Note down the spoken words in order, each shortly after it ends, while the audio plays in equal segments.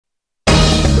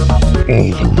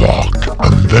All the rock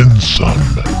and then some.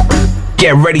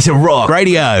 Get ready to rock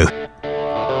radio.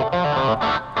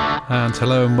 And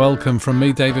hello and welcome from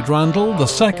me, David Randall, the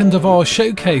second of our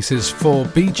showcases for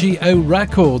BGO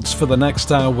Records. For the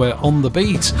next hour, we're on the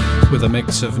beat with a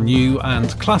mix of new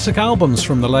and classic albums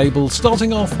from the label,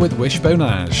 starting off with Wishbone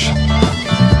Ash.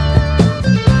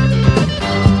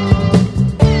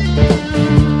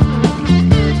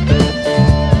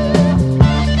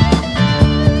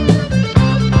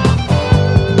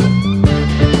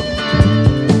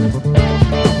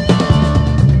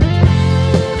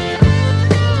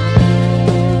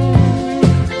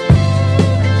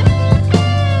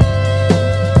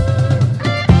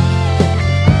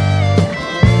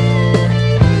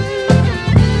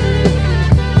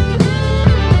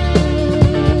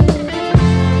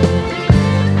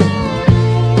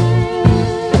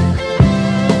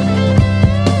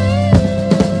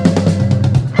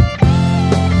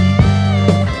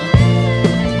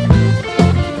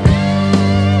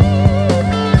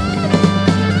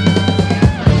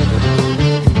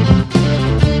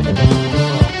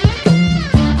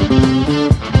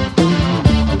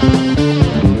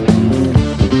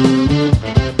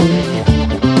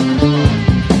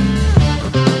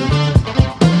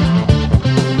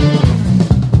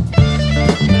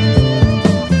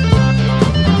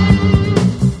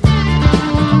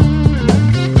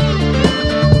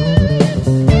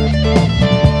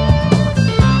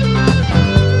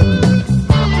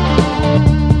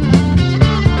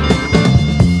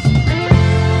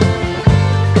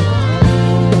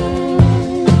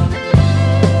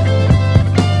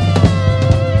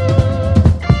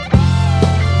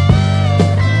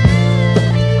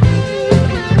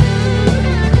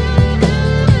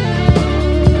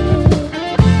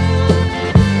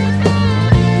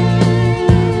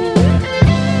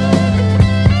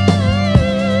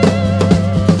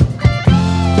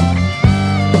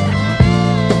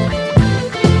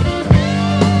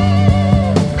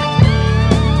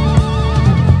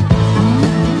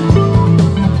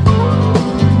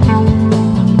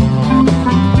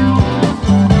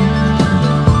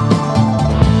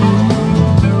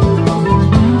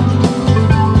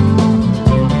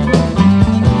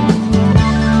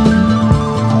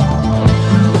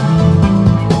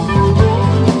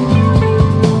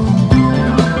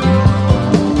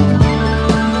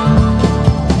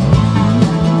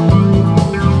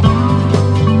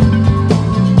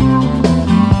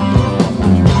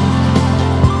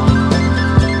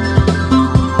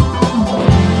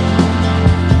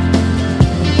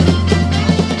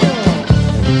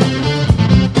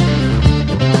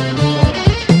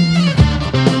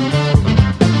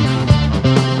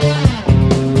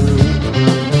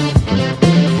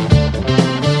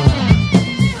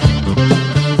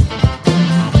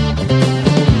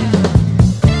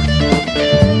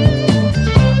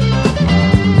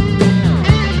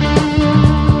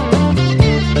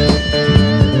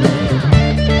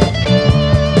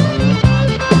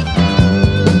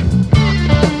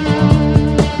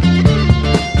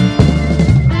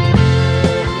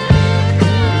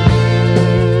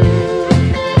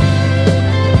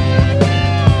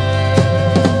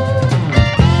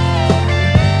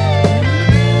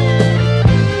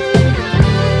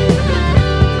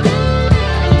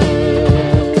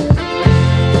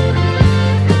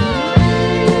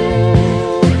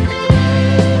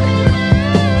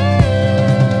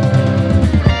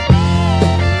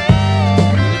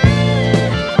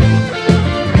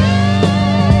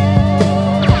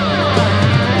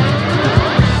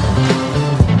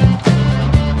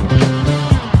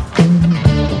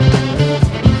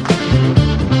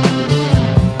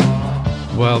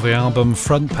 The album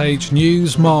front page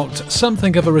news marked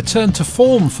something of a return to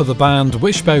form for the band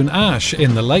Wishbone Ash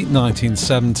in the late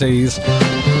 1970s.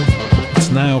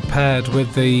 It's now paired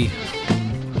with the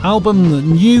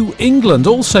album New England,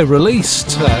 also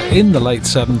released in the late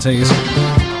 70s.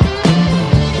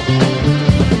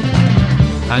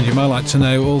 And you might like to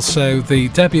know also the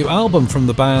debut album from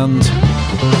the band.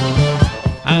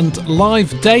 And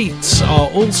live dates are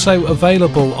also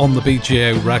available on the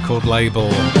BGO record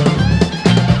label.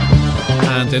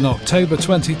 And in October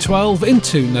 2012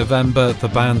 into November, the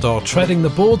band are treading the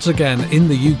boards again in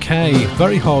the UK.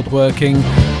 Very hard working,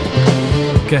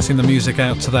 getting the music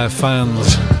out to their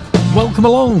fans. Welcome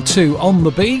along to On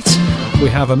The Beat. We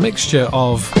have a mixture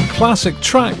of classic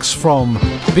tracks from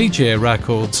BGO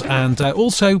Records and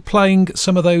also playing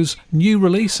some of those new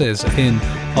releases in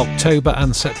October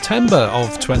and September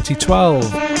of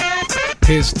 2012.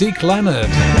 Here's Deke Leonard.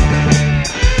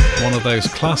 One of those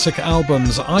classic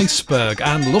albums, Iceberg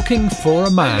and Looking for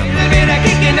a Man. A little bit of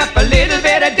kicking up a little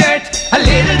bit of dirt, a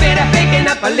little bit of picking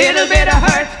up a little bit of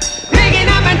hurt.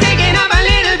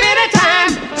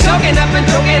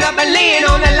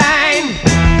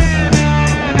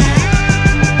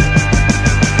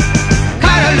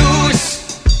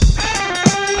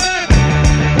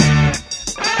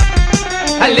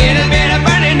 A little bit of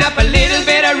burning up, a little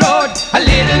bit of road, a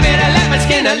little bit of leopard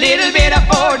skin, a little bit of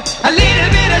Ford, a little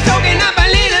bit of soaking up, a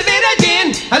little bit of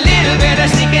gin, a little bit of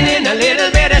sinking in, a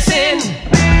little bit of sin.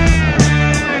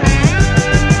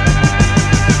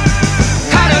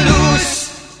 Cut her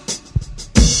loose.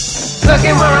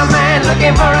 Looking for a man,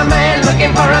 looking for a man,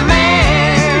 looking for a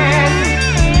man.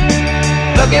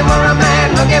 Looking for a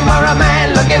man, looking for a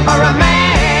man, looking for a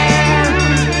man.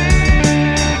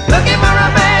 Looking for a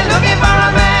man, looking for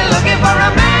a man, looking for a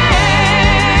man.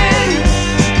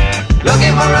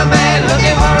 Looking for a man,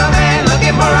 looking for a man,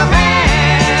 looking for a man.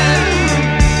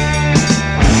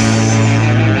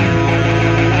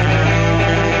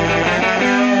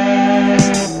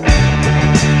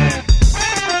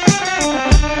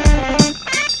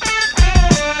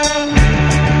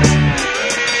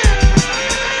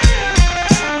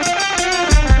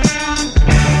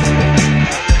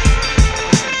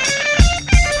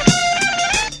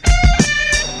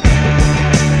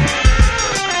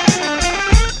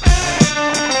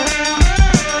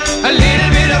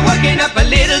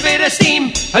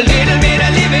 A little bit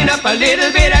of living up, a little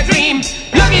bit of dream.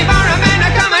 Looking for a man to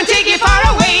come and take you far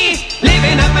away.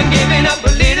 Living up and giving up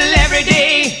a little every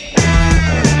day.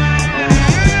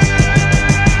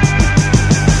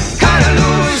 Cut her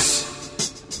loose.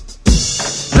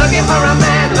 Looking for a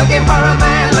man, looking for a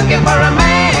man, looking for a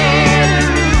man.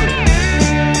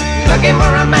 Looking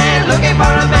for a man, looking for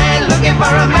a man, looking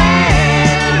for a man.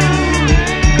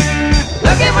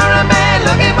 Looking for a man,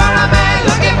 looking for a man,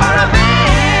 looking for a man.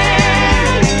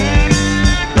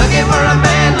 Looking for a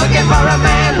man, looking for a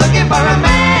man, looking for a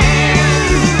man.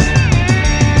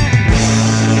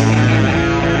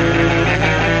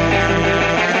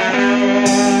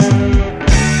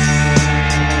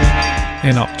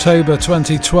 In October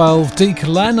 2012, Deke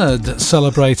Leonard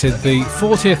celebrated the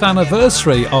 40th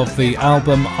anniversary of the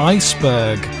album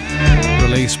Iceberg,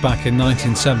 released back in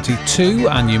 1972,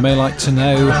 and you may like to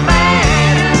know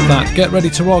that Get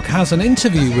Ready to Rock has an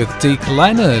interview with Deke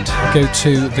Leonard. Go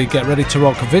to the Get Ready to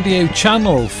Rock video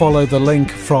channel, follow the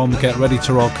link from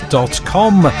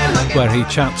getreadytorock.com, where he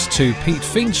chats to Pete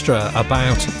Feenstra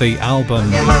about the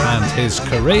album and his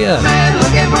career.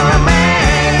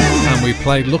 And we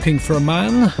played Looking for a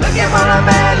Man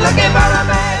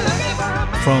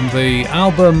from the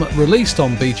album released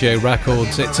on BGO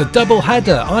Records. It's a double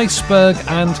header, Iceberg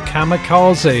and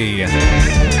Kamikaze.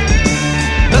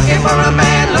 Looking for a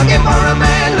man, looking for a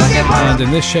man, looking for a man. And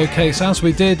in this showcase, as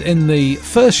we did in the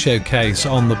first showcase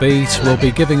on The Beat, we'll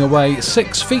be giving away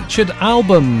 6 featured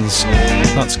albums.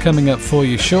 That's coming up for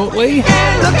you shortly.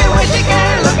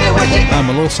 And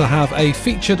we'll also have a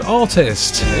featured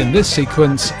artist. In this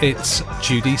sequence, it's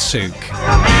Judy Suk.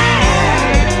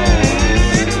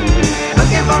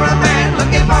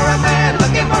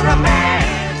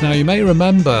 Now you may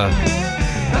remember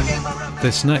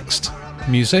this next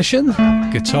musician,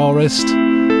 guitarist,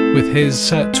 with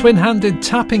his twin-handed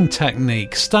tapping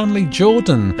technique, Stanley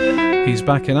Jordan. He's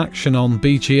back in action on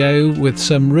BGO with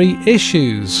some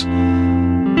reissues.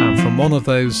 And from one of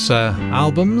those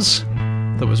albums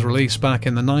that was released back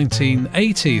in the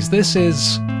 1980s, this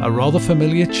is a rather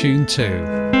familiar tune too.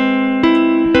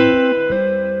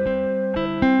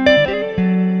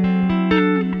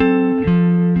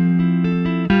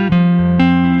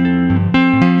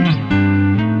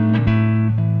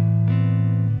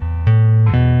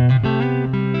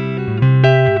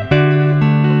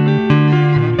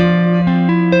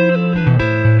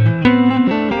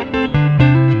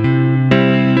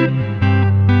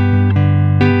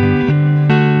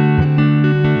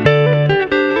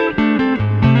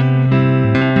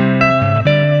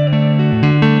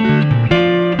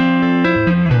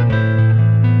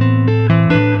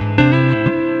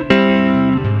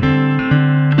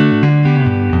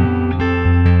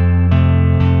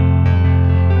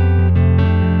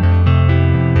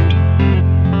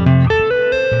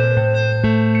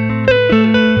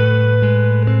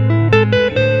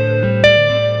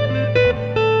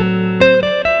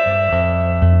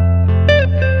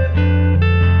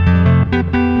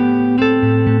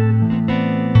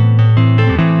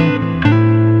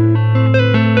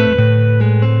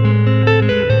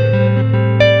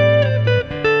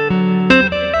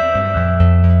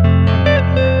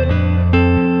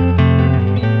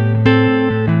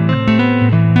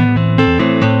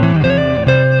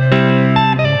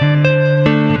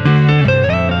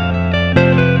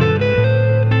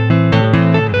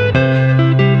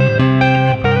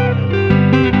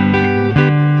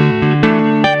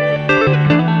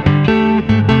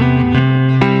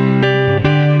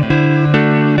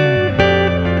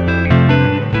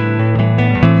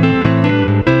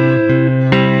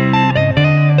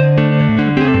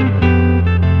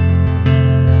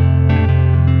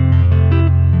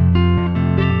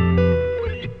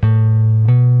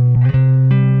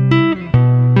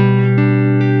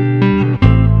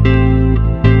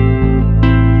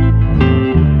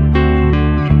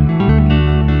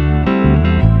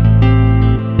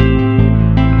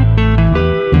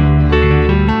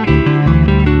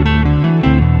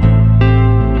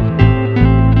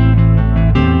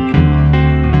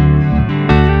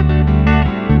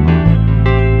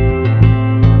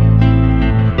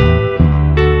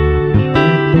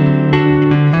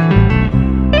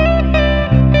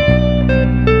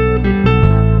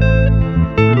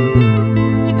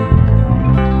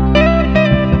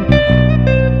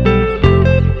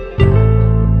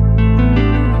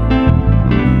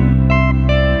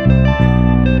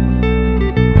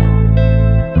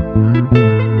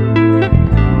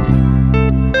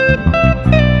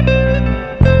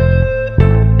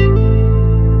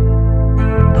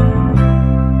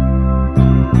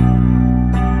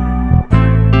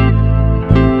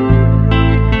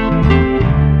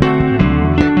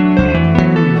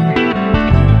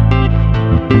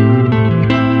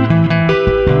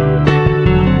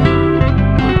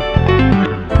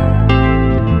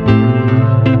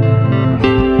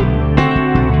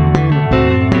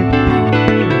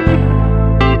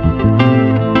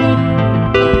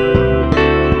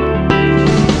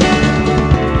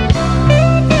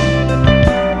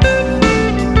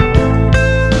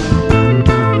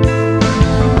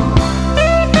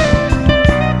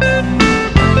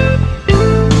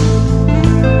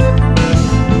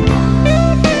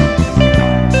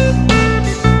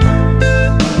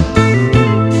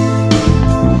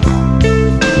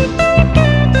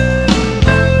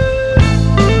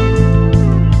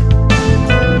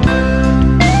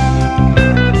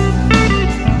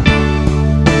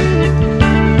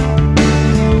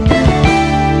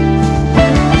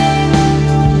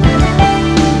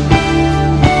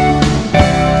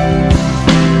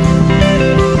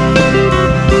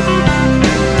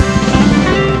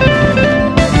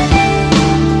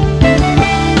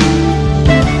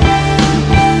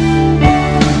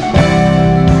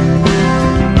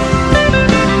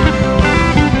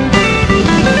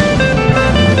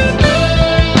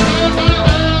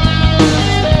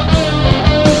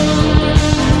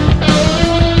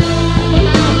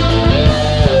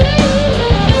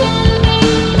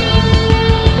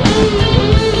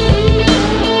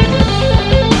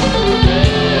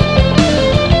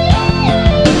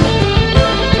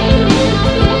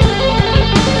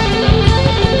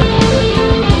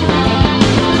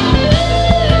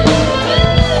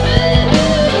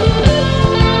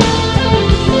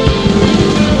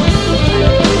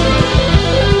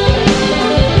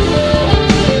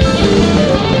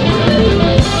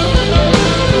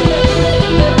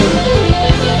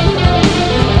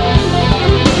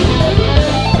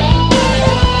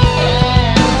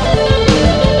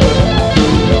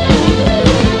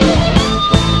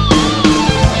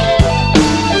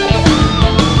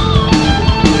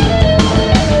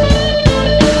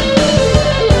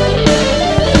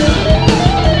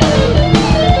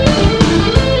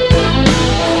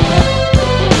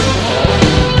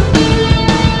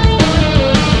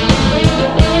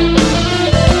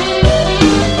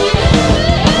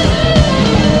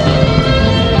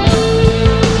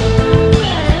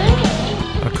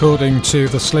 According to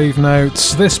the sleeve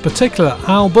notes, this particular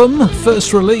album,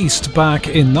 first released back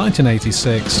in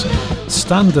 1986,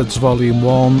 Standards Volume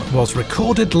 1, was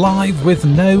recorded live with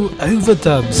no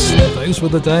overdubs. Those were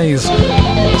the days.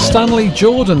 Stanley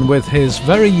Jordan, with his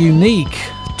very unique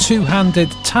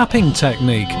two-handed tapping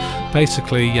technique,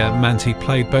 basically meant he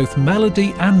played both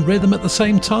melody and rhythm at the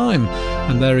same time.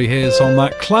 And there he is on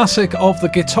that classic of the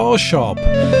Guitar Shop,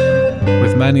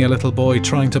 with many a little boy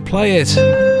trying to play it.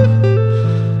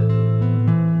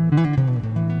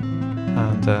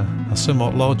 And a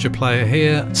somewhat larger player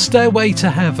here, Stairway to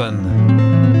Heaven.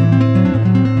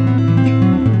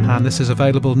 And this is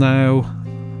available now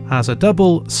as a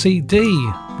double CD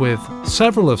with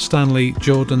several of Stanley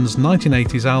Jordan's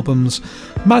 1980s albums,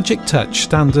 Magic Touch,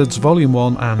 Standards Volume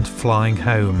 1 and Flying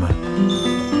Home.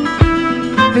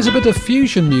 Here's a bit of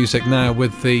fusion music now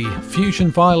with the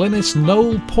fusion violinist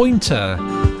Noel Pointer,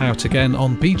 out again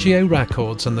on BGO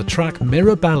Records, and the track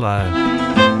Mirabella.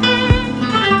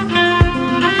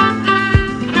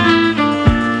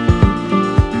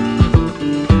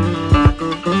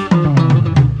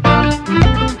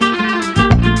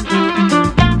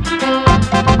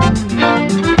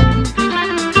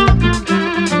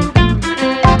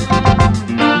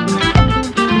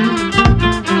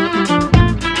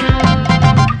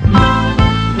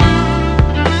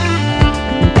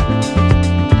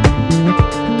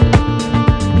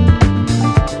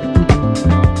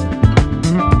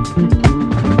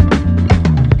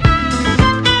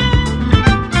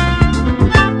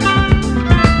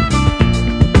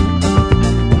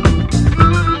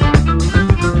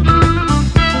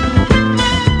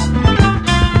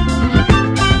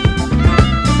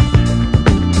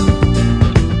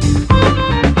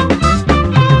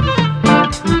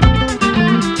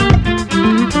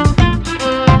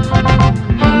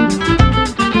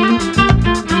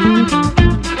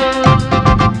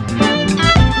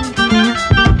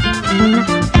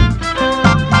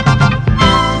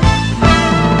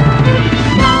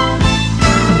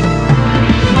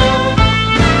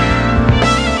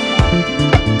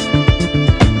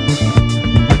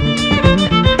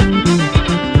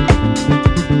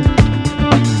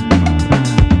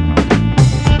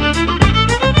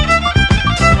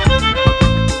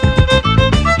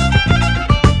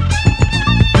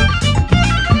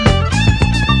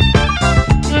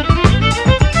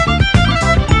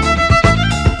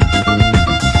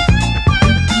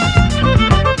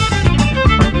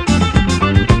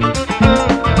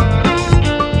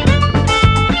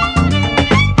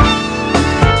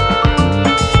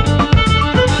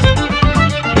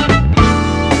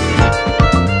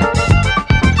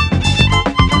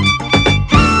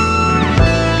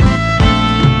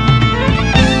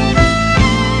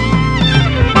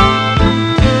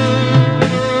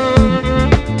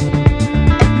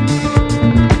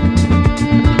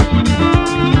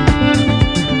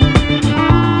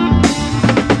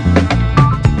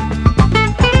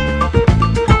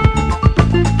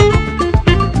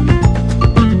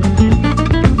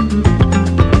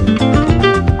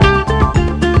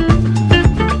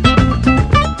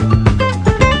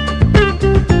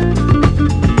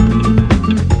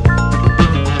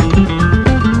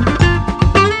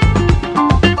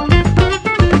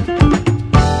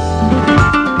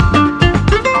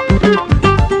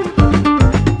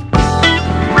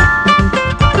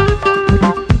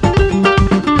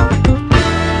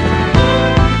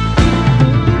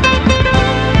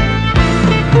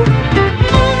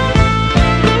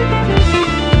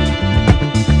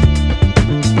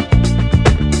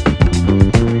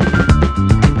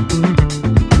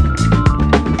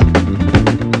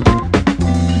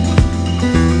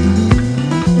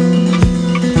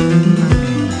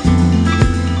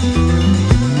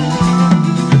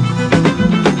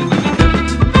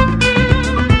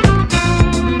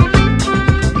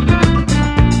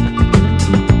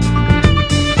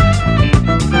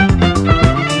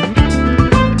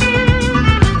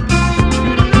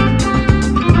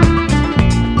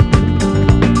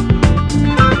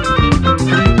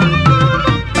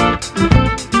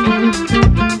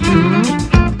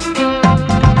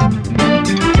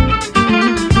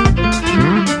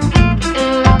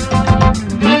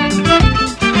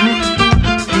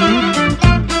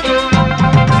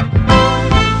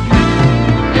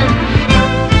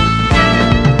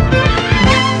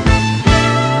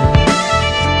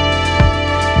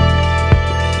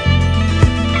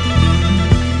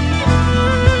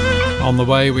 On the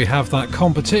way, we have that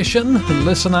competition.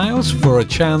 Listen out for a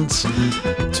chance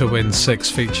to win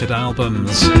 6 featured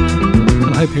albums.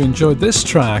 I hope you enjoyed this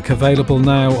track, available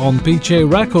now on BGO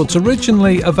Records,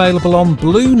 originally available on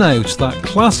Blue Note, that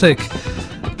classic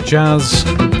jazz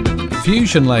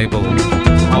Fusion label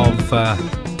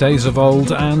of days of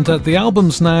old, and the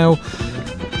album's now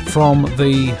from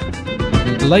the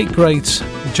late great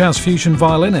jazz fusion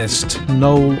violinist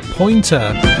Noel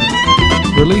Pointer.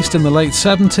 Released in the late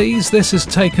 70s, this is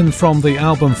taken from the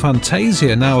album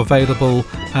Fantasia, now available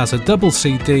as a double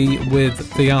CD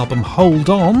with the album Hold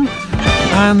On.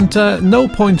 And Noel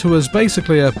Pointer was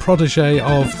basically a protege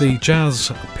of the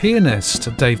jazz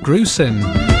pianist Dave Grusin,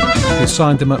 who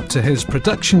signed him up to his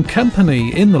production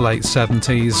company in the late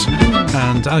 70s.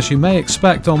 And as you may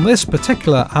expect on this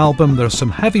particular album, there are some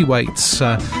heavyweights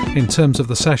in terms of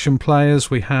the session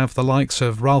players. We have the likes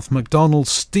of Ralph McDonald,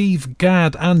 Steve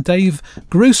Gadd and Dave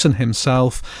Grusin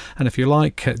himself. And if you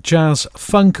like jazz,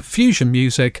 funk, fusion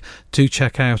music, do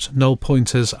check out Noel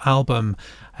Pointer's album.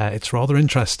 It's rather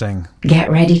interesting. Get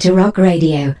ready to rock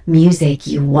radio. Music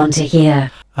you want to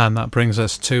hear. And that brings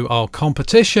us to our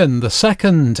competition, the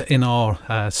second in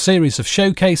our series of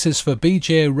showcases for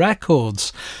BGA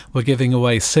Records. We're giving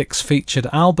away 6 featured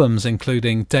albums,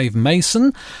 including Dave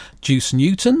Mason, Juice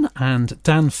Newton and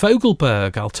Dan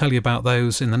Fogelberg. I'll tell you about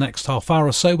those in the next half hour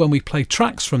or so when we play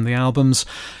tracks from the albums.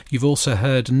 You've also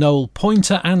heard Noel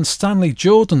Pointer and Stanley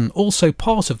Jordan, also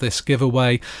part of this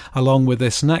giveaway, along with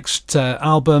this next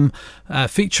album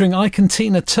featuring Ike and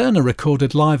Tina Turner,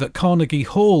 recorded live at Carnegie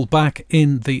Hall back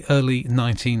in the early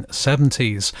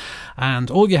 1970s.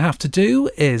 And all you have to do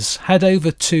is head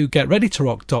over to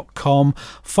getreadytorock.com,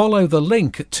 follow the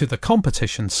link to the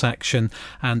competition section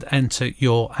and enter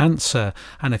your answer.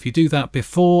 And if you do that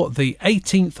before the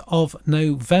 18th of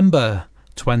November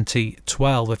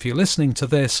 2012, if you're listening to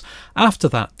this after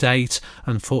that date,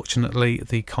 unfortunately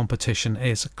the competition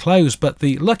is closed, but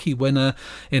the lucky winner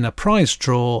in a prize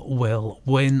draw will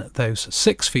win those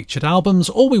 6 featured albums.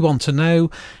 All we want to know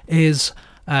is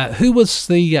who was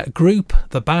the group,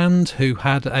 the band, who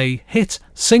had a hit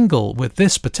single with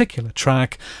this particular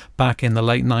track back in the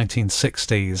late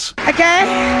 1960s.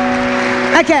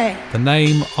 Okay. The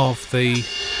name of the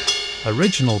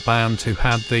original band who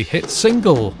had the hit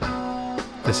single.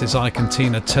 This is Ike and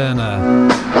Tina Turner.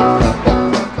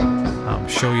 I'm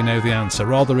sure you know the answer.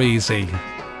 Rather easy.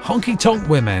 Honky Tonk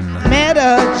Women. Met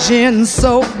a gin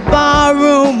soap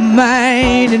barroom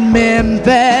man in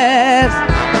Memphis.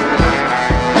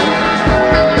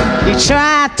 He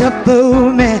tried to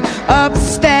pull me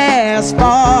upstairs for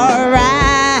a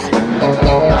ride.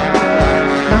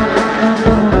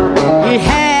 He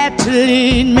had to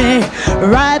lead me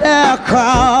right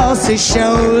across his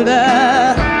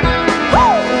shoulder.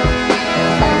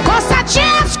 'Cause I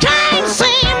just can't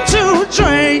seem to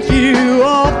drink you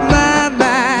off my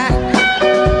mind.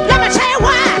 Let me tell you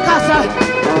why, 'cause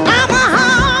I'm a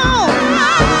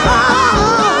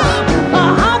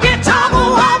honky-tonk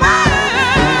woman.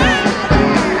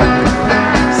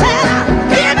 Said,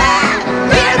 give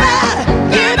me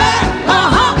a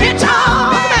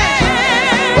honky-tonk man.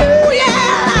 Ooh,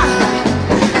 yeah.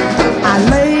 I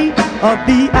laid a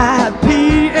VIP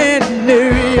in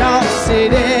New York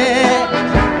City.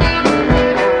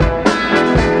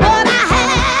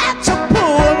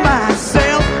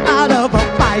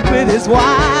 His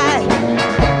wife.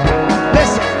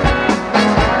 Listen.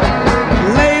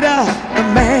 Later, the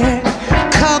man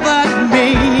covered me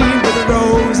with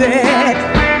roses,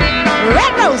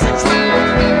 red roses.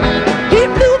 He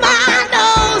blew my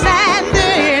nose and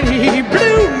then he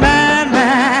blew my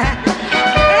mind.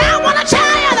 And I wanna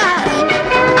tell you that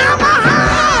I'm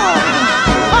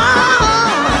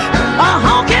a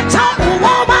honky-tonk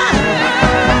woman.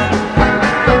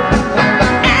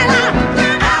 And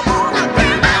I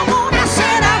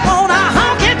want a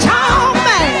honky-tonk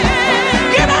man.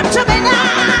 Give it to me now,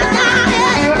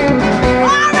 yeah.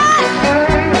 All right,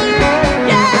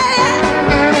 yeah.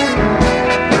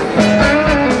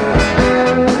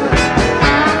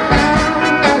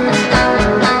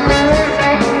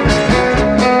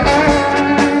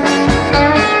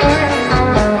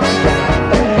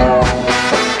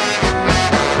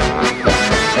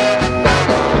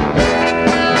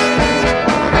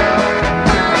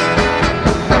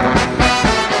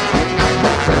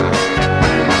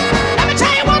 Let me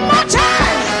tell you one more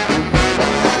time.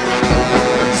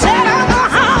 Said I'm a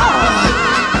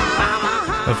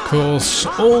Of course,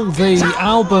 all the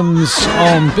albums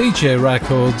on BJ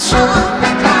Records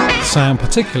sound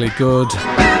particularly good.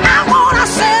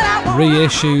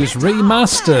 Reissues,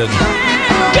 remastered,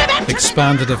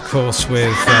 expanded of course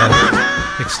with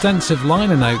extensive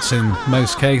liner notes in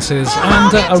most cases,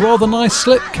 and a rather nice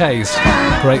slipcase.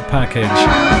 Great package.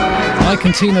 Ike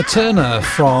and Tina Turner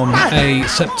from a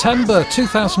September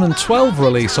 2012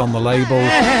 release on the label.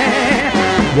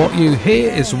 What you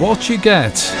hear is what you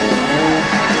get.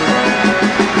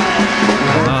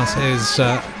 And that is is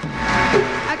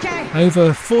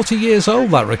over 40 years old,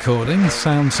 that recording.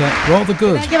 Sounds rather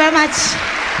good. Thank you very much.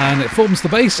 And it forms the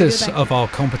basis of our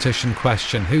competition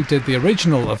question. Who did the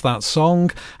original of that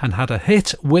song and had a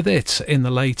hit with it in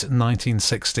the late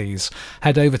 1960s?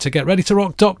 Head over to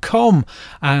getreadytorock.com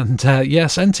and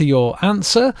yes, enter your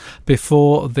answer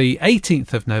before the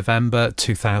 18th of November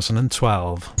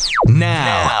 2012.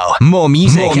 Now, more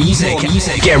music.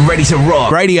 Get Ready to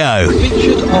Rock Radio.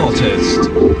 Featured artist.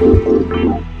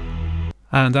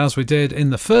 And as we did in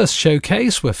the first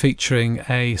showcase, we're featuring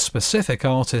a specific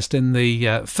artist. In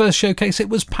the first showcase, it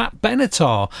was Pat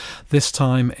Benatar. This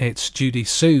time it's Judy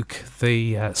Suk,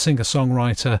 the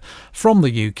singer-songwriter from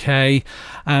the UK.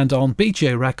 And on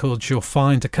BJ Records, you'll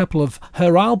find a couple of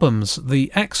her albums. The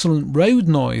excellent Road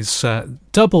Noise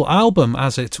double album,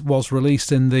 as it was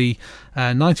released in the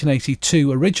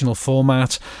 1982 original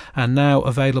format, and now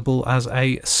available as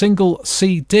a single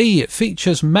CD. It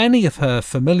features many of her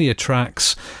familiar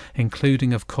tracks,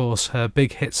 including, of course, her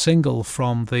big hit single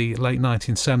from the late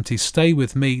 1970s, Stay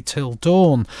With Me Till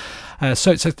Dawn.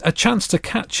 So it's a chance to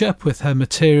catch up with her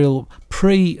material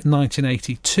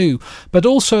pre-1982, but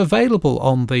also available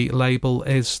on the label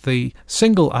is the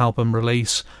single album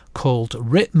release called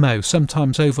Ritmo,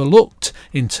 sometimes overlooked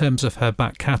in terms of her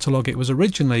back catalogue. It was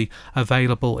originally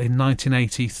available in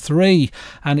 1983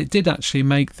 and it did actually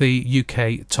make the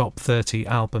UK Top 30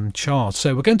 album chart.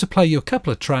 So we're going to play you a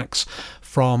couple of tracks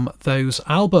from those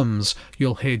albums.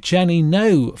 You'll hear Jenny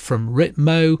No from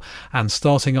Ritmo, and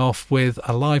starting off with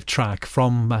a live track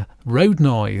from Road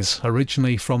Noise,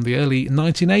 originally from the early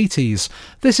 1980s.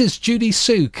 This is Judy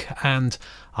Suk and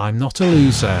I'm Not a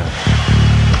Loser.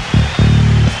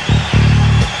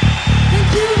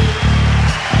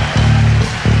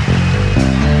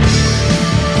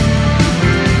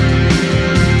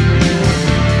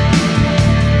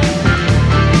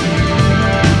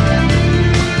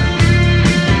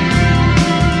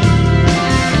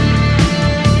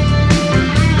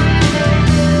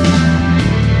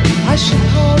 I should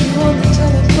call you on the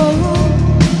telephone,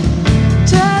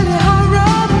 tell you how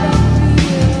rough I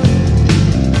feel.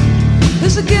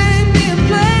 There's a game being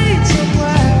played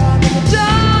somewhere. I'm in the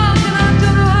dark and I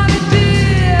don't know how to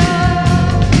deal.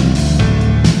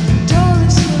 Door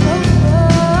is still open,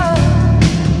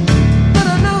 but I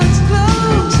know it's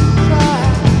closed and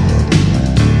quiet.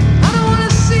 I don't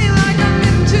wanna seem like I'm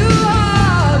getting too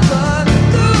hard, but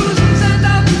losers end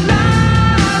up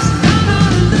last. I'm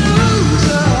not a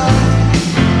loser.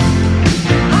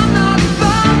 I'm not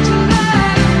about to let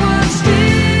anyone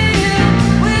steal.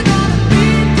 We're gonna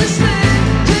beat this thing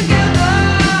till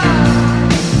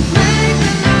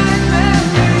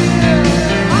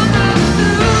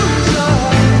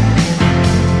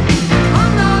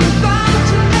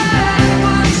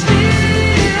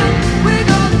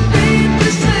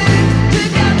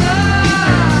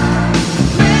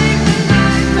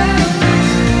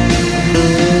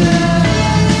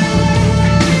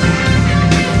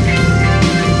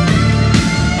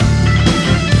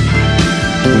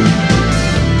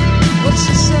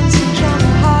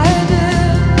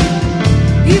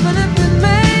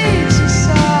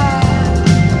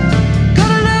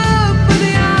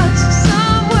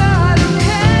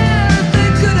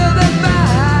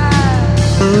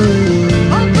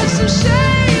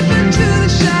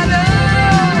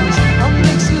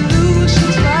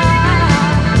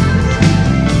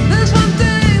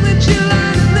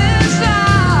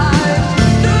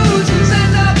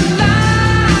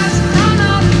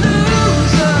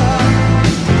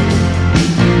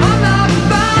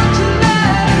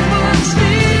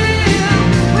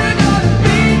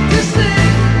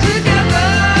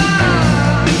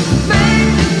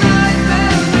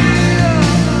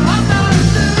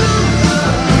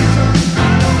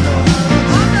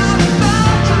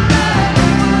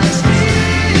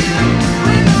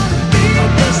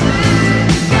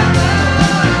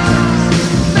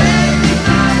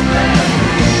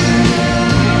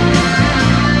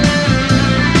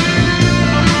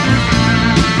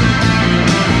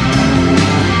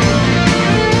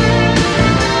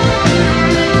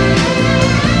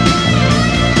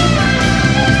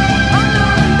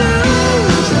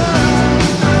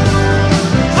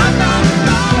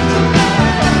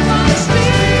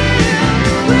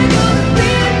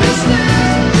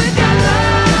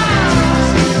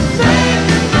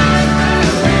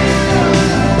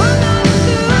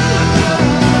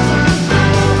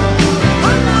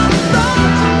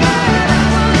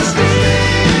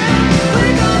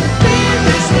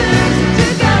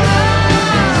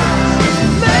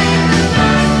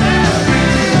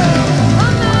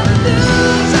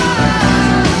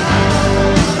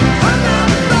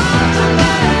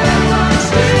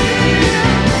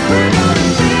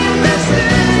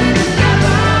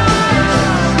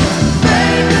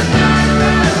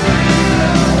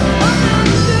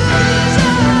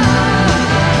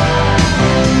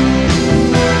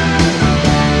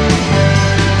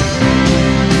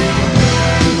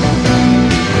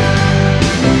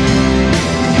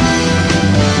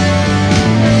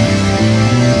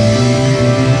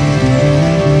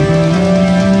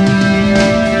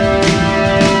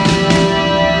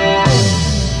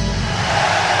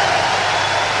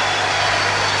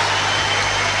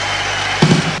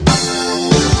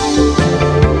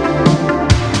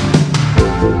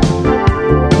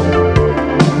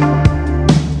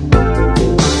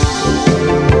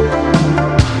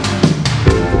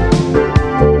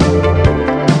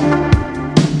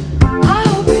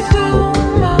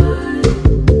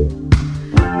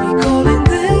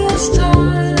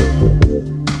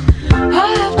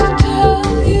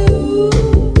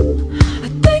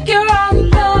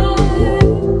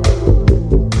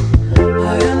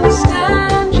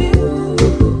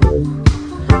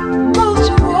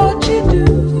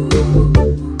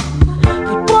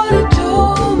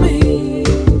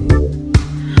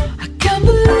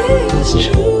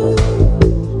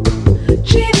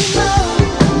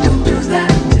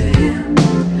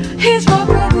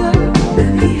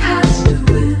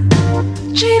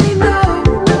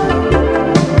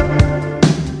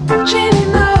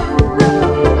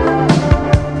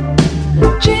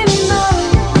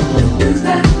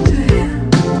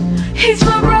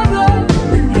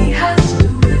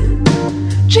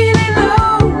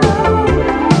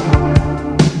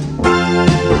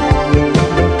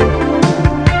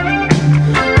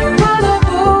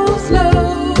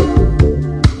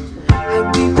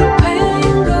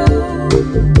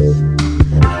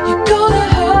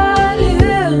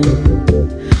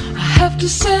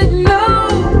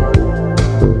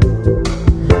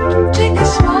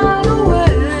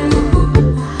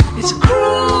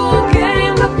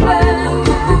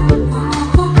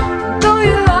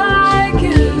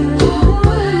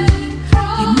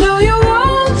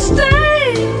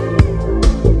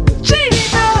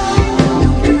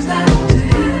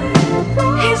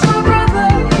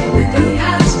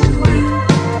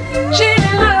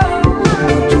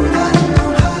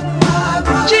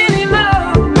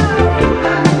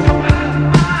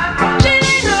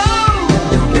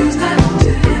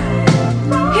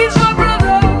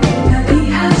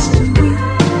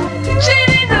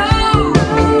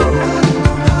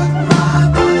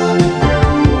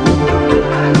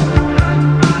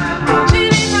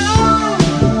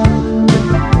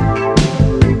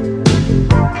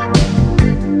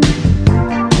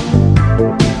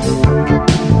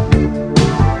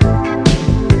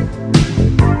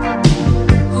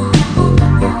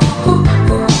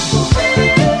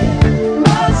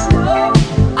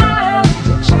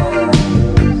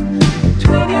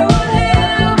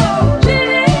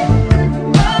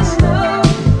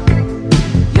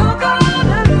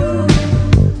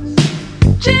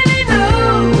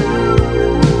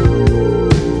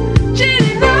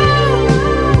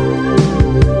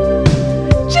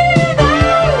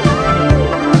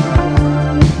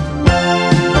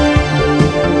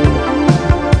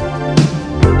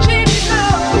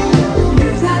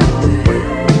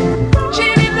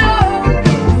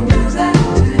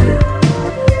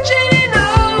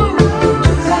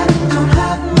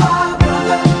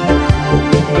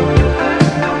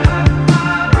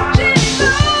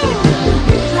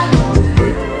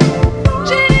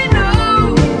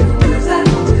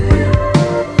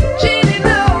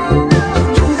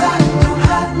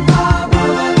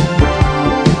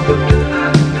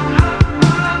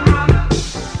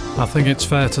think it's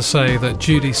fair to say that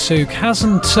Judy Suk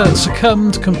hasn't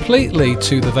succumbed completely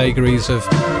to the vagaries of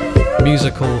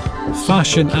musical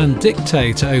fashion and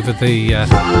dictate over the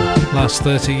last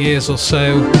 30 years or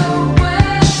so,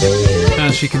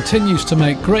 and she continues to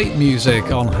make great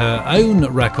music on her own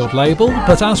record label.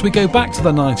 But as we go back to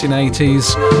the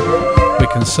 1980s, we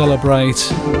can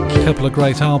celebrate a couple of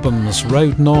great albums,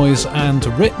 Road Noise and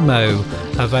Ritmo,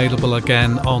 available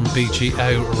again on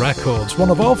BGO Records. One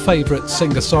of our favourite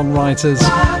singer-songwriters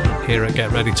here at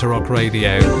Get Ready to Rock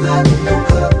Radio.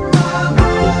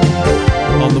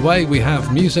 On the way we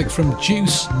have music from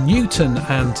Juice Newton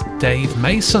and Dave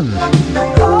Mason.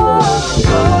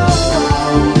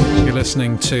 You're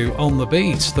listening to On The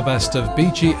Beat, the best of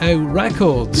BGO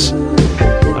Records,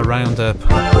 a roundup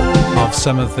of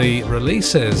some of the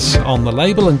releases on the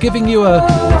label and giving you a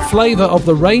flavour of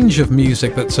the range of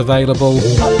music that's available.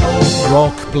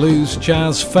 Rock, blues,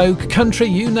 jazz, folk, country,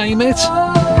 you name it,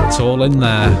 it's all in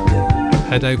there.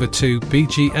 Head over to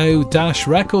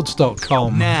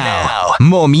bgo-records.com. Now,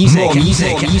 more music.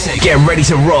 Get ready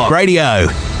to rock radio.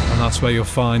 And that's where you'll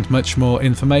find much more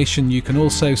information. You can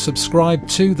also subscribe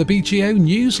to the BGO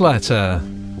newsletter.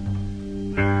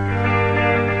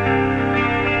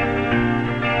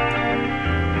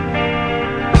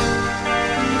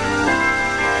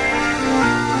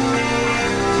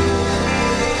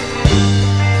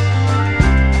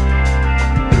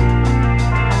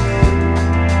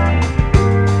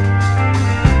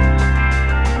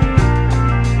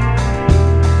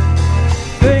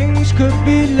 Could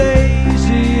be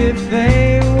lazy if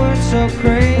they weren't so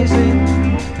crazy,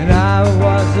 and I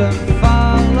wasn't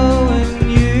following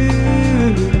you.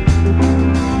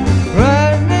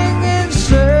 Running in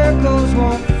circles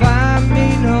won't find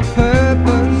me no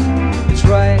purpose. It's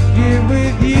right here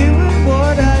with you and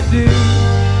what I do.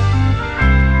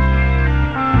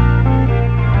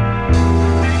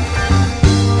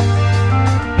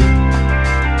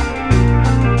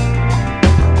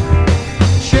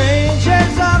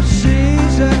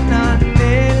 Not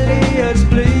nearly as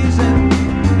pleasing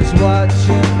as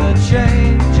watching the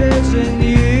changes in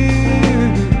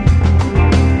you.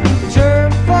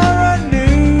 Turn for a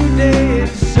new day in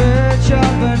search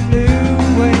of a new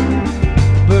way,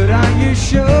 but are you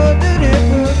sure that it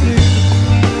will do?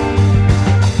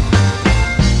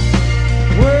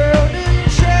 World in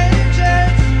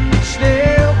changes,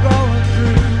 still going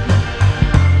through.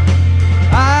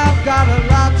 I've got a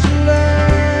lot to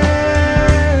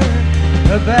learn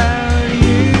about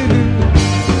you.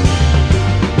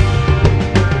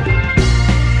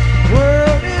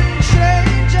 World in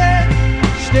changes,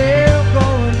 still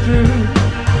going through.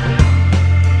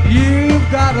 You've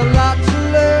got a lot to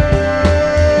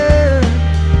learn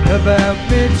about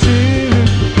me too.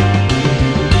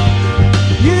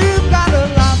 You've got a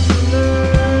lot to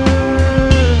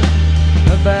learn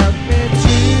about me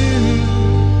too.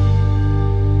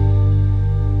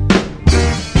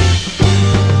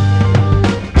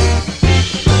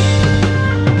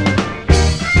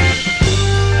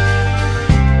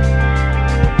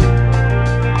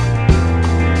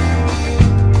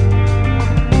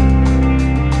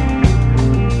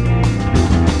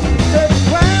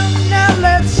 Well, now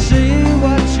let's see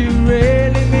what you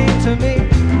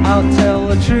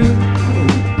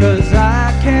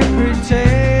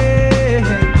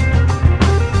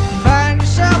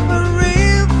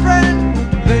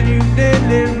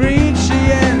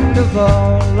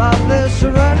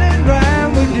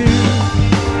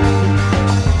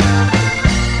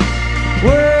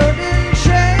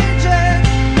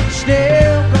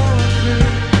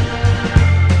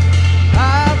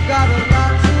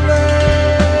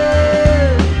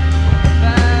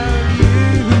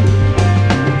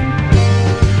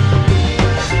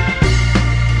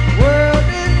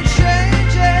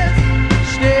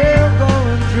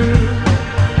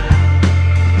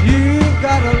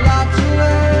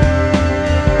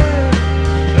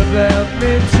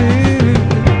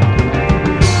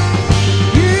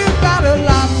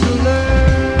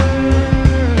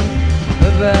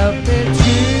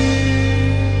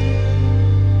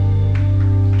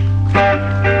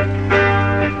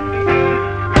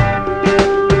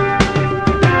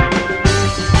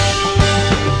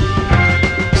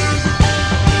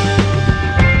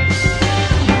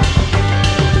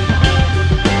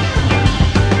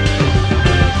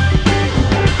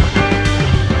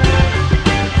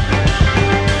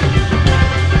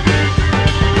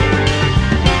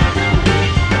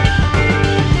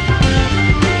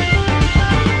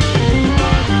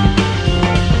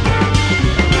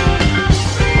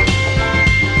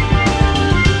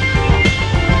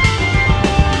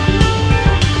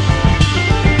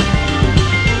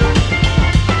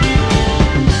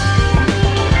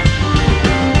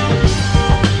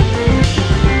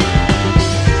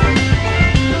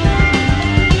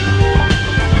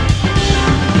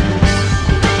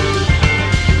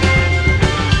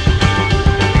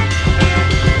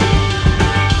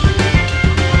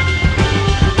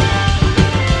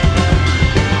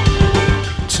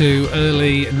to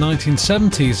early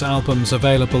 1970s albums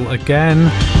available again.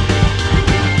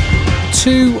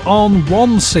 2 on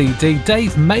 1 CD,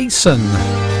 Dave Mason.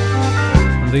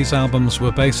 And these albums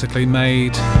were basically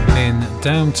made in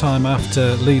downtime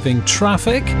after leaving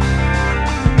Traffic.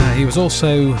 He was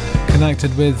also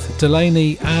connected with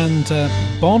Delaney and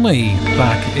Bonnie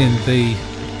back in the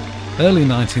early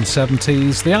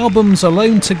 1970s. The albums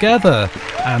Alone Together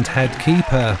and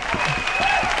Headkeeper.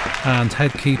 And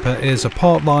Headkeeper is a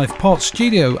part live, part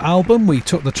studio album. We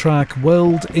took the track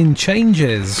World in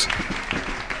Changes.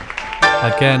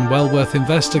 Again, well worth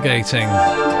investigating.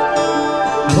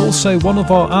 And also one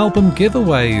of our album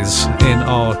giveaways in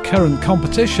our current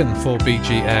competition for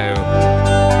BGO.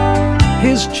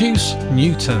 Here's Juice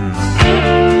Newton.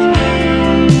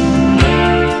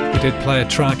 We did play a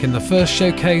track in the first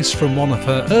showcase from one of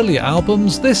her earlier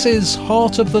albums. This is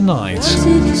Heart of the Night.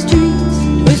 City streets,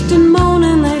 twist and moan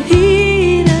in the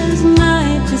heat as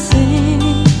night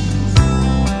descends.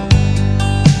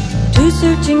 2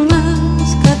 searching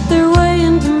lives cut their way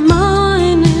into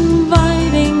mine,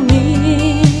 inviting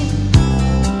me.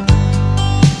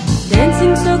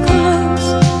 Dancing so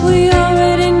close, we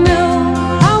already know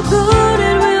how good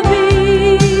it will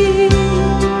be.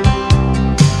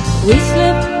 We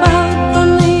slip out from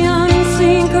the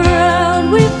unseen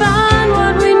crowd, we find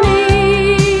what we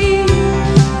need.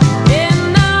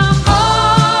 In the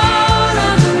heart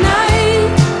of the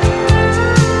night,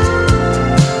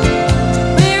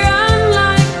 we run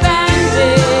like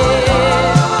bandits,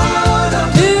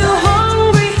 2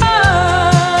 hungry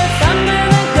hearts under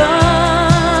the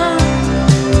gun.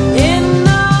 In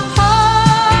the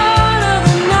heart of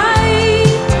the night,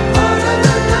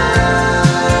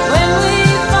 when we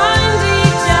find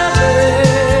each other,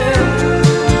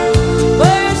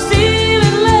 we're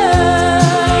stealing love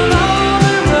on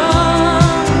the run.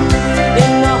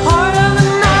 In the heart of the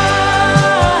night,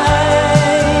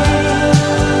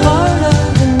 heart of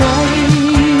the night.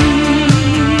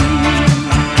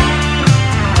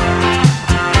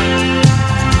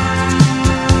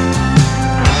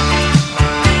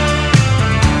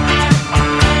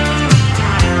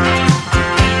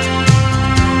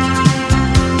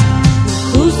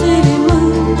 Cool city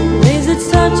moon lays its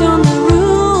touch on the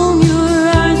room. Your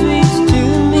eyes reach to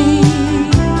me.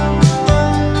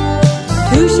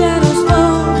 2 shadows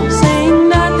fall, saying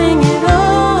nothing at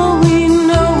all. We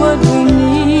know what we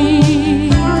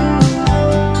need.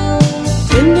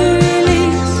 Tender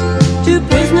release, 2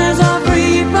 prisoners are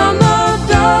free from the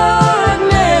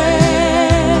darkness.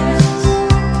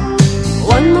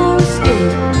 One more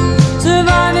escape,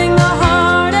 surviving the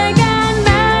heartache and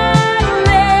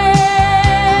madness.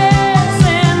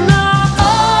 In the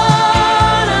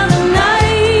heart of the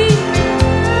night,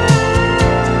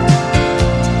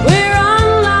 we run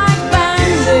like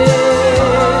bandits,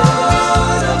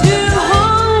 2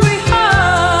 hungry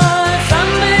hearts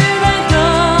under the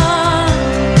gun.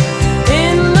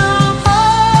 In the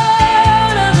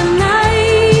heart of the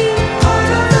night,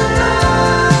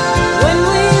 when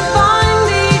we find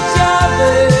each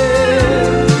other,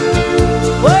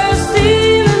 we're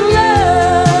stealing love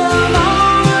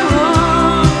on the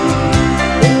run.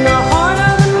 In the heart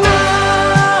of the night,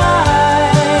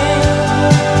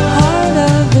 heart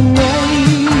of the night.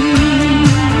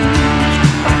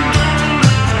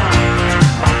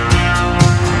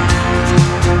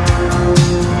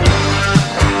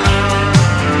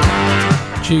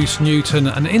 Juice Newton,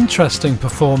 an interesting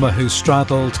performer who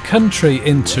straddled country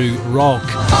into rock,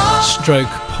 stroke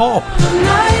pop.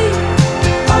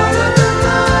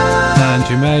 And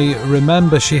you may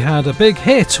remember she had a big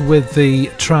hit with the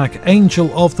track Angel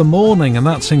of the Morning, and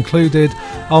that's included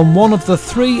on one of the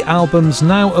 3 albums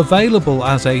now available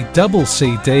as a double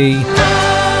CD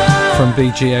from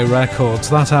BGO Records.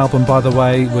 That album, by the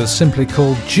way, was simply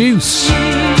called Juice.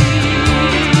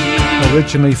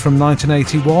 Originally from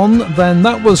 1981, then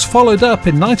that was followed up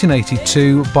in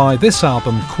 1982 by this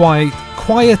album,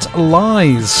 Quiet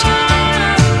Lies.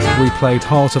 We played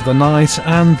Heart of the Night,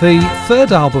 and the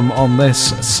 3rd album on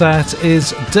this set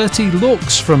is Dirty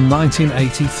Looks from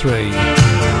 1983.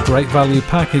 Great value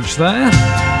package there.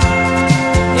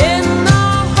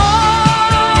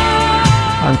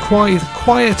 And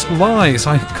Quiet Lies,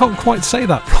 I can't quite say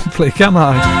that properly, can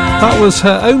I? That was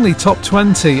her only top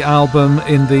 20 album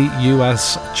in the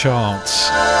US charts.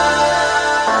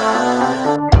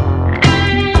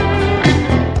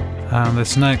 And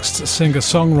this next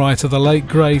singer-songwriter, the late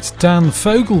great Dan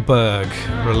Fogelberg,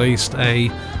 released a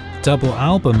double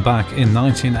album back in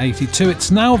 1982.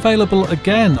 It's now available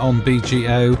again on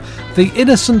BGO, The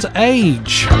Innocent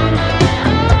Age.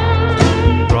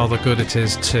 rather good it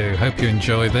is too. Hope you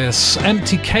enjoy this.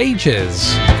 Empty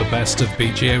Cages, the best of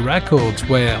BGA Records.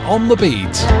 We're on the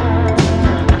beat.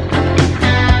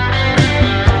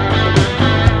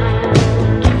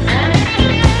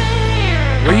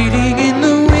 Reading in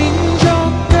the range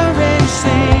of the red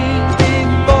sea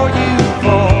before you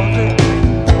falter.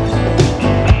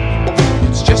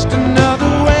 It's just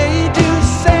another way to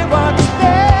say what's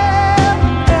there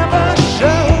never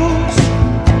shows.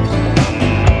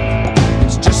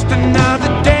 It's just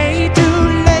another day to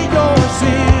lay your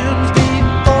sins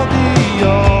before the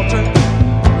altar.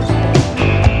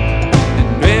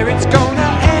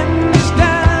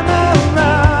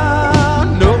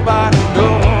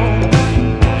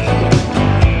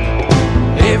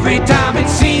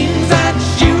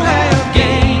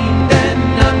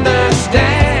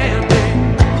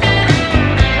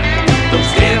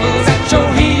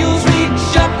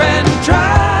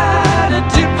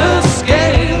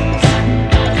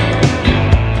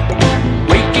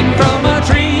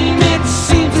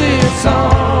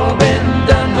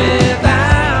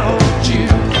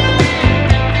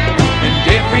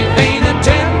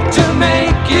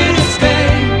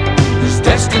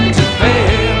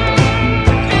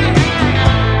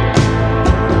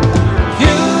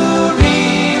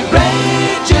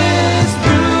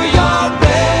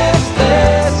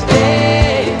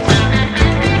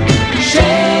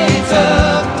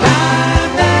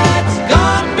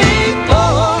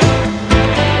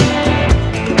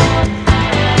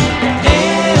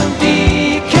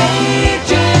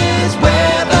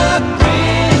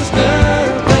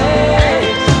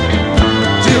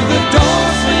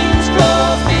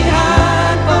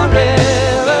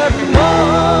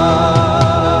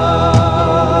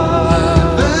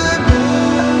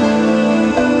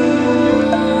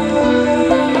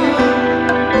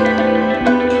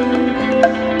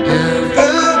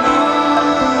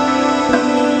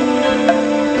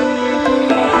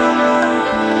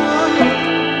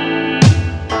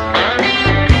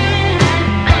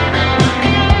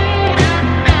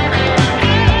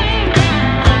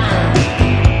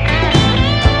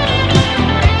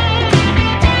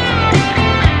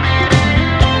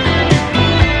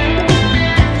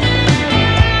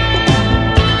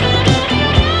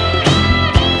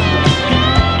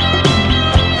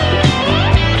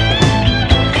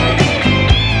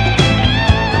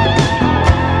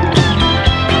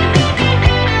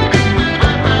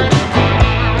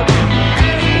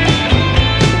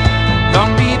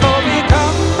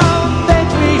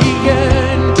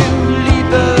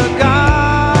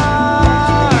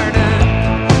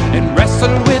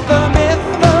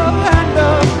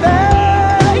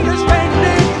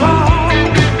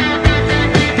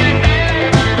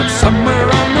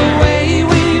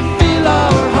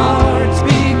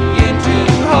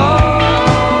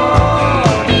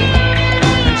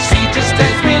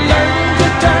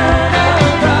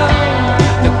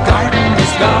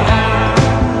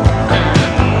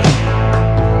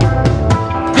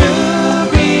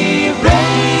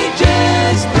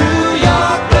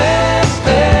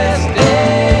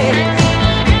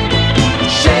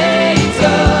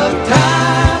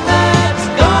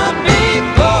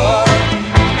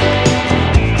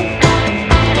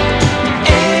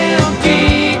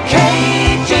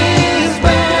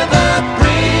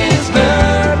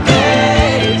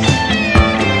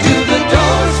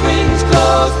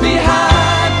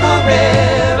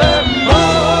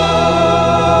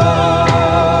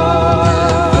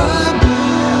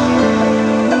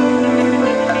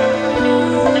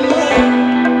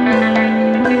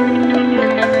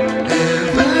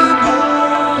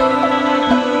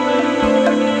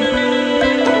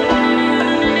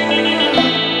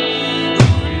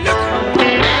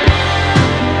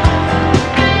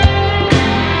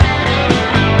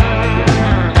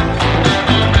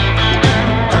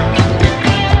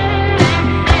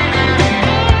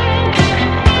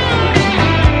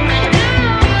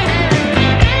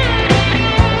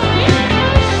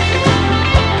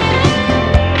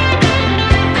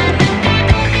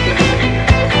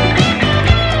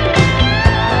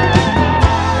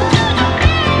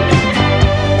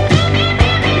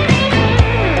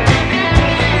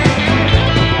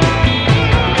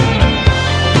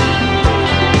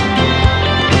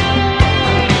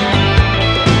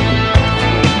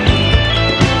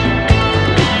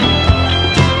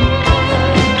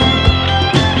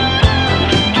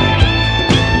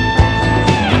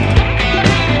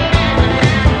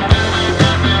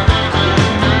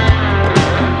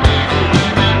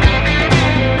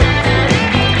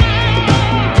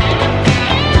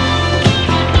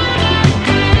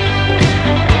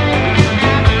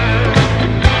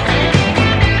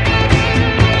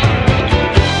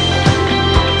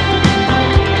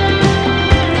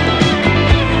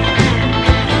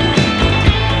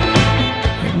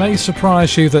 may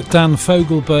surprise you that Dan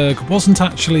Fogelberg wasn't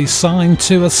actually signed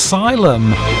to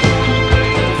Asylum,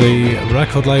 the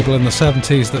record label in the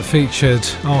 70s that featured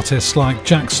artists like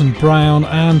Jackson Browne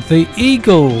and the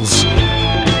Eagles.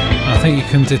 I think you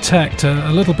can detect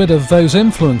a little bit of those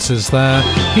influences there.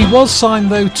 He was signed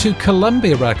though to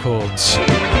Columbia Records.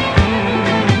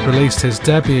 Released his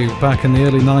debut back in the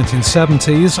early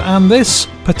 1970s, and this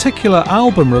particular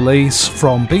album release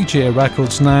from BGA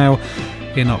Records now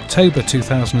in October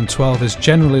 2012 is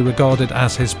generally regarded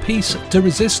as his piece de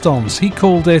resistance. He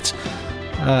called it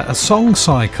a song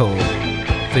cycle,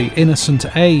 The Innocent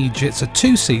Age. It's a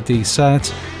 2 CD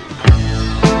set,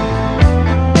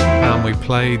 and we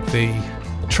played the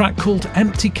track called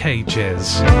Empty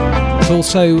Cages. It's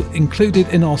also included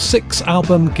in our 6th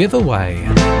album giveaway.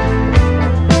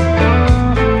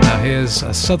 Here's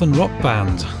a southern rock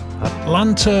band,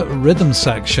 Atlanta Rhythm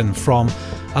Section, from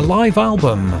a live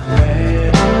album.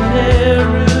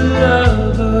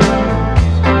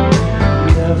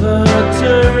 Never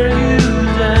turn you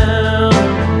down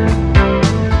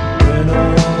when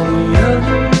all the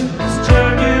others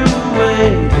turn you away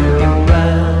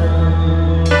around.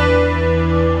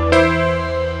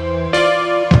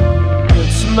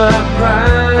 It's my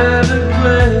private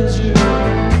pleasure,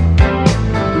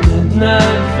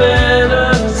 midnight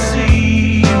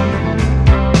fantasy,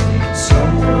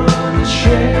 someone to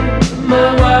share my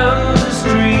wildest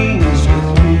dreams with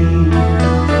me.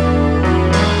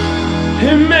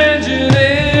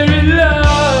 Imaginary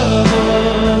love,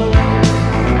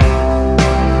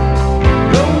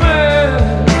 no matter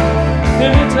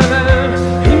anytime.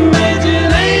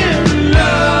 Imaginary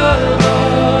love,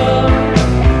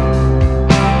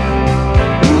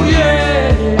 ooh yeah.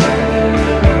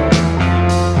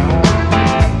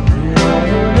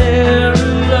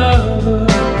 Ordinary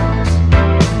lovers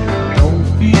don't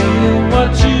feel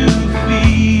what you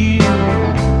feel.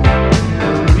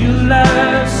 Real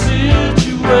life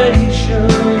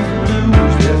situations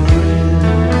lose their thrill.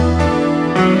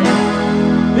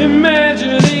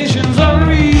 Imagination's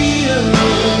unreal.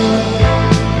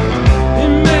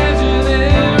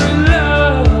 Imaginary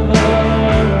lover.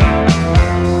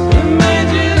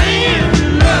 Imaginary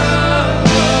lover.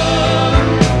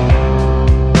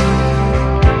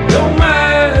 Don't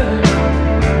mind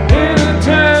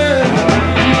anytime.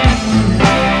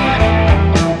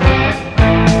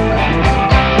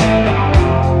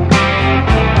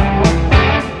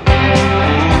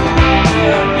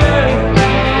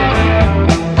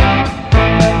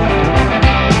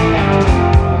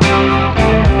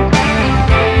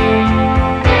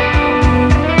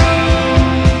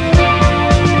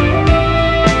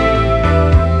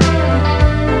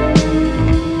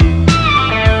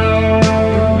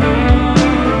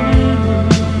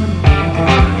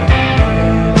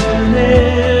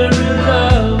 Imaginary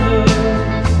lovers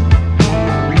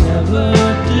never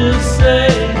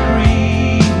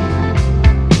disagree.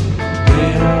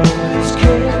 They always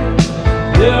care,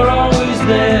 they're always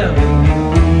there when you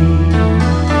need.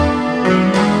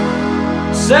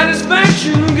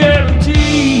 Satisfaction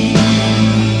guaranteed.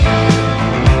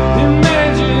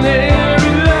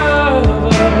 Imaginary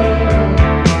lover.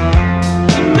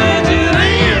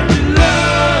 Imaginary lover.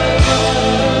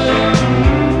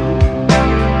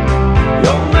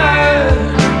 You're mine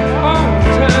all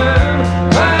the time.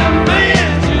 My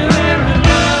imaginary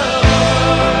lover.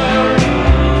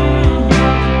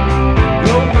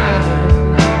 You're mine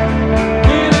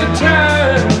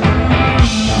anytime.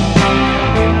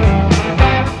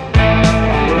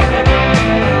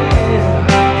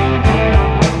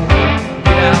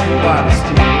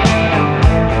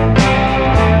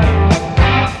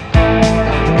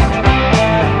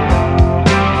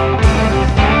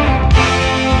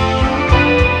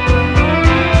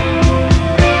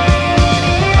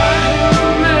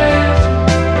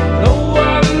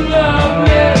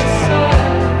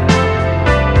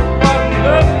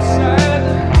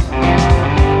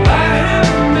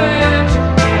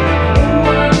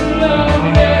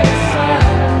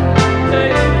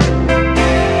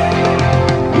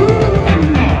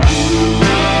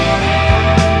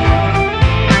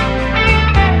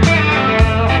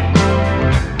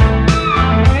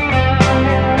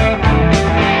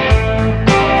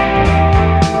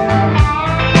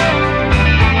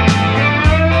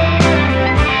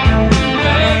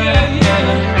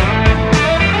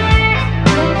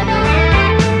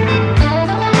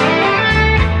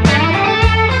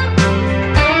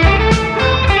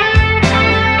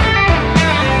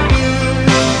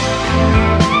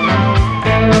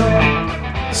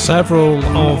 Several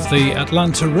of the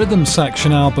Atlanta Rhythm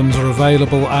Section albums are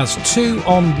available as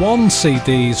 2-on-1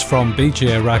 CDs from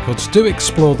BGA Records. Do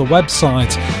explore the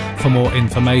website For more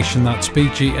information, that's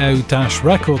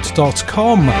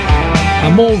bgo-records.com.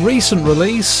 A more recent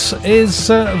release is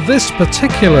this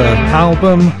particular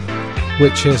album,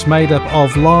 which is made up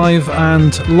of live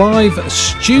and live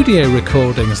studio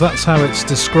recordings. That's how it's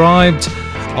described.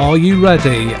 Are you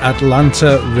ready?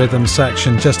 Atlanta Rhythm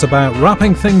Section, just about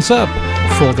wrapping things up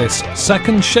for this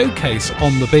second showcase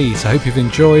on the beat. I hope you've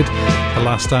enjoyed the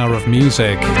last hour of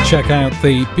music. Check out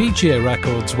the BGO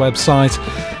Records website,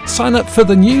 sign up for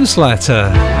the newsletter,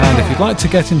 and if you'd like to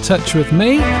get in touch with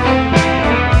me,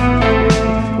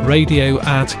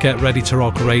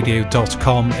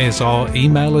 radio@getreadytorockradio.com is our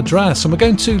email address. And we're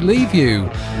going to leave you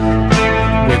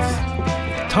with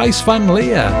Thijs van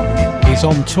Leer. He's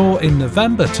on tour in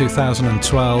November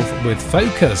 2012 with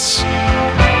Focus,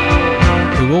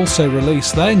 who also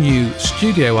released their new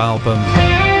studio album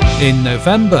in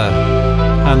November.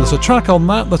 And there's a track on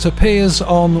that appears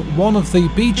on one of the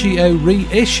BGO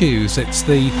reissues. It's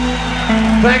the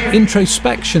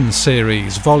Introspection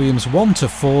series, volumes 1 to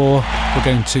 4. We're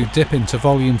going to dip into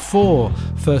volume 4,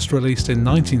 first released in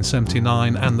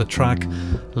 1979, and the track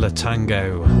Le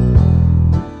Tango.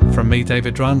 From me,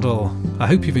 David Randall, I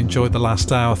hope you've enjoyed the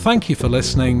last hour. Thank you for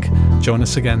listening. Join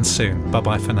us again soon.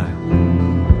 Bye-bye for now.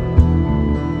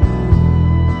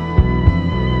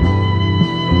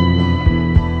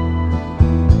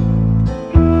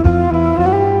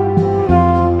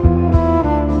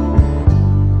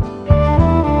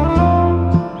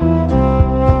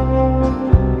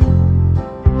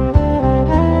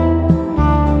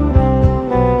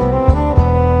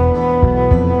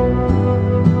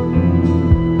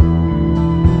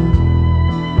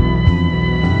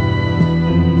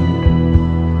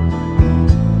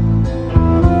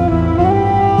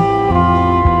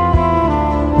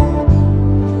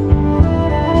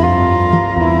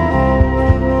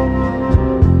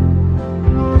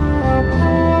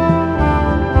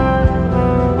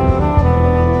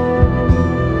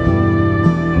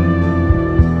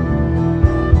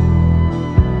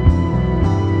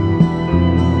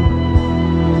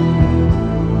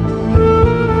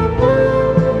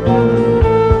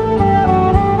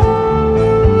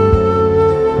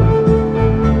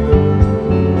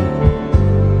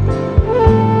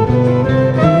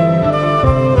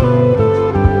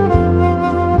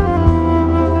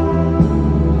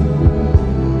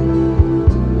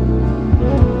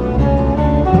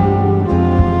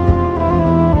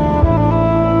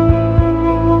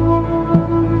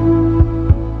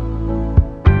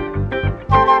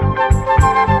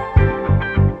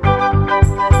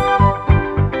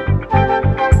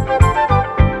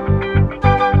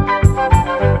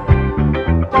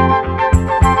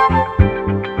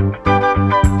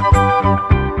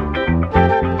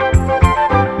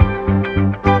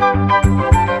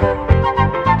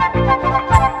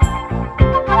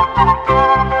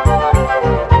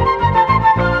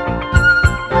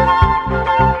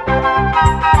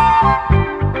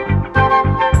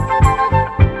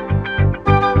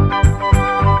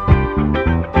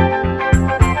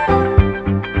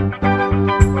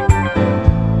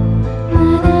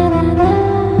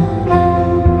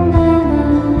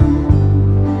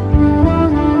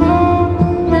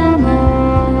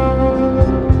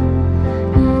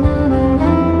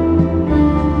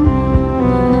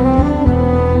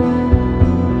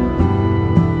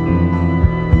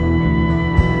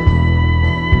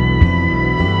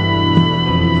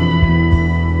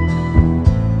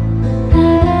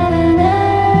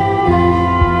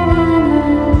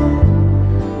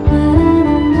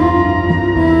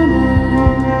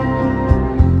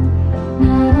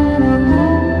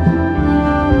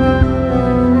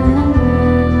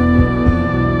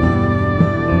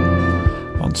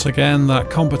 Again, that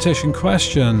competition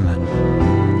question: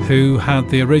 who had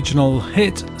the original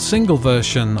hit single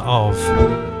version of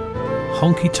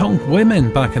Honky Tonk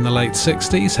Women back in the late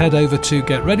 60s? Head over to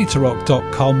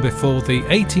getreadytorock.com before the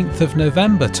 18th of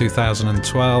November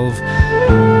 2012.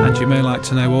 And you may like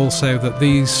to know also that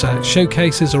these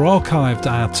showcases are archived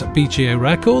at BGO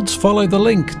Records. Follow the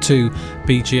link to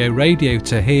BGO Radio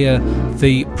to hear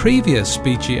the previous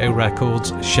BGO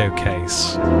Records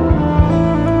showcase.